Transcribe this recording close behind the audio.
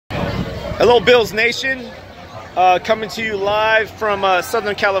Hello, Bills Nation. Coming to you live from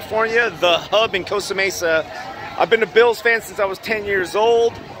Southern California, the hub in Costa Mesa. I've been a Bills fan since I was 10 years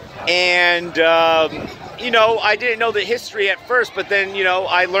old, and you know, I didn't know the history at first, but then, you know,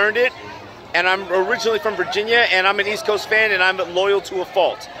 I learned it. And I'm originally from Virginia, and I'm an East Coast fan, and I'm loyal to a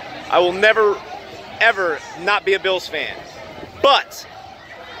fault. I will never, ever not be a Bills fan. But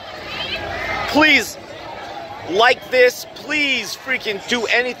please like this. Please freaking do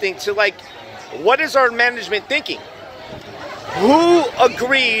anything to, like, what is our management thinking? Who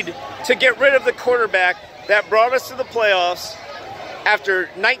agreed to get rid of the quarterback that brought us to the playoffs after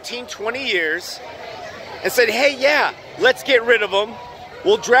 19, 20 years and said, hey, yeah, let's get rid of him.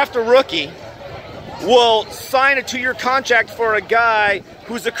 We'll draft a rookie. We'll sign a 2-year contract for a guy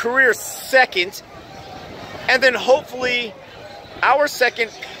who's a career second. And then hopefully our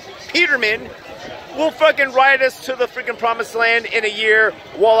second, Peterman, will fucking ride us to the freaking promised land in a year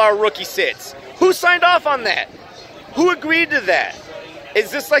while our rookie sits. Who signed off on that? Who agreed to that?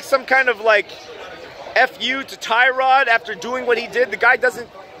 Is this like some kind of like FU to Tyrod after doing what he did? The guy doesn't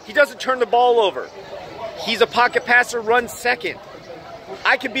turn the ball over. He's a pocket passer, runs second.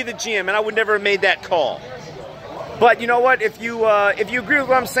 I could be the GM and I would never have made that call. But you know what? If you agree with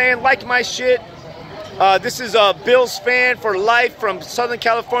what I'm saying, like my shit. This is a Bills fan for life from Southern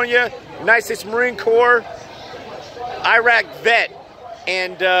California, United States Marine Corps, Iraq vet,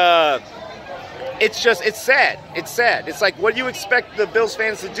 and it's sad. It's sad. It's like, what do you expect the Bills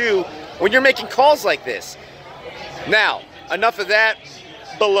fans to do when you're making calls like this? Now, enough of that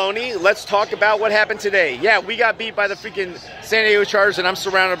baloney. Let's talk about what happened today. Yeah, we got beat by the freaking San Diego Chargers, and I'm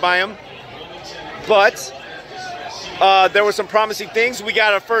surrounded by them. But there were some promising things. We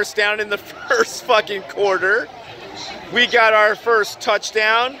got a first down in the first fucking quarter. We got our first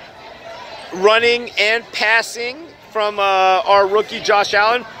touchdown, running and passing from our rookie Josh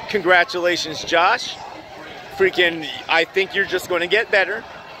Allen. Congratulations, Josh. Freaking, I think you're just going to get better.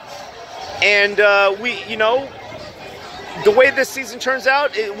 And you know, the way this season turns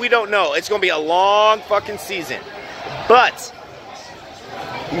out, we don't know. It's going to be a long fucking season. But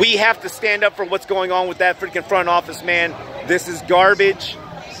we have to stand up for what's going on with that freaking front office, man. This is garbage.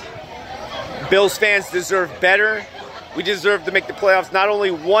 Bills fans deserve better. We deserve to make the playoffs not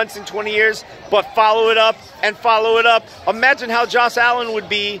only once in 20 years, but follow it up and follow it up. Imagine how Josh Allen would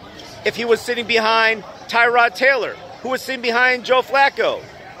be if he was sitting behind Tyrod Taylor, who was sitting behind Joe Flacco,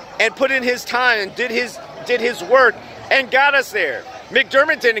 and put in his time and did his work and got us there.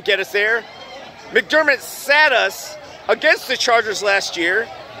 McDermott didn't get us there. McDermott sat us against the Chargers last year,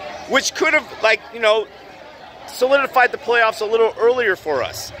 which could have, like, you know, solidified the playoffs a little earlier for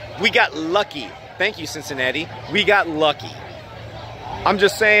us. We got lucky. Thank you, Cincinnati. We got lucky. I'm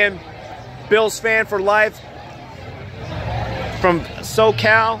just saying, Bills fan for life from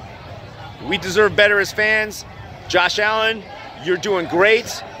SoCal. We deserve better as fans. Josh Allen, you're doing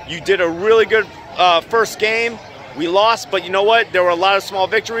great. You did a really good first game. We lost, but you know what? There were a lot of small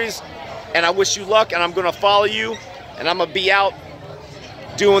victories, and I wish you luck, and I'm going to follow you, and I'm going to be out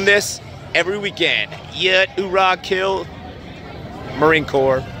doing this every weekend. Yet, hoorah, kill Marine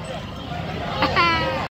Corps.